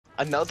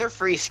Another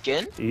free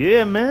skin?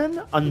 Yeah,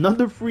 man.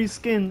 Another free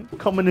skin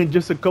coming in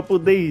just a couple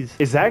days.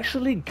 It's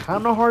actually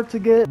kind of hard to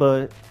get,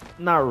 but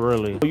not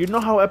really. You know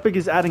how Epic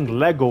is adding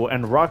Lego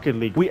and Rocket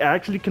League? We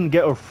actually can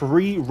get a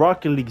free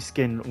Rocket League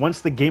skin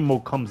once the game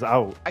mode comes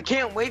out. I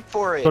can't wait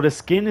for it. So the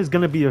skin is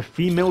gonna be a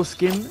female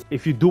skin.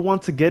 If you do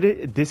want to get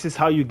it, this is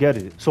how you get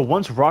it. So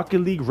once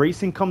Rocket League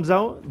Racing comes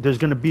out, there's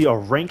gonna be a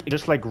rank,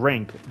 just like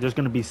rank. There's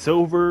gonna be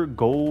silver,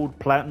 gold,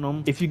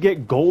 platinum. If you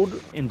get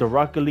gold in the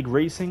Rocket League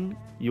Racing,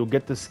 you'll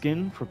get the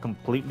skin for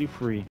completely free.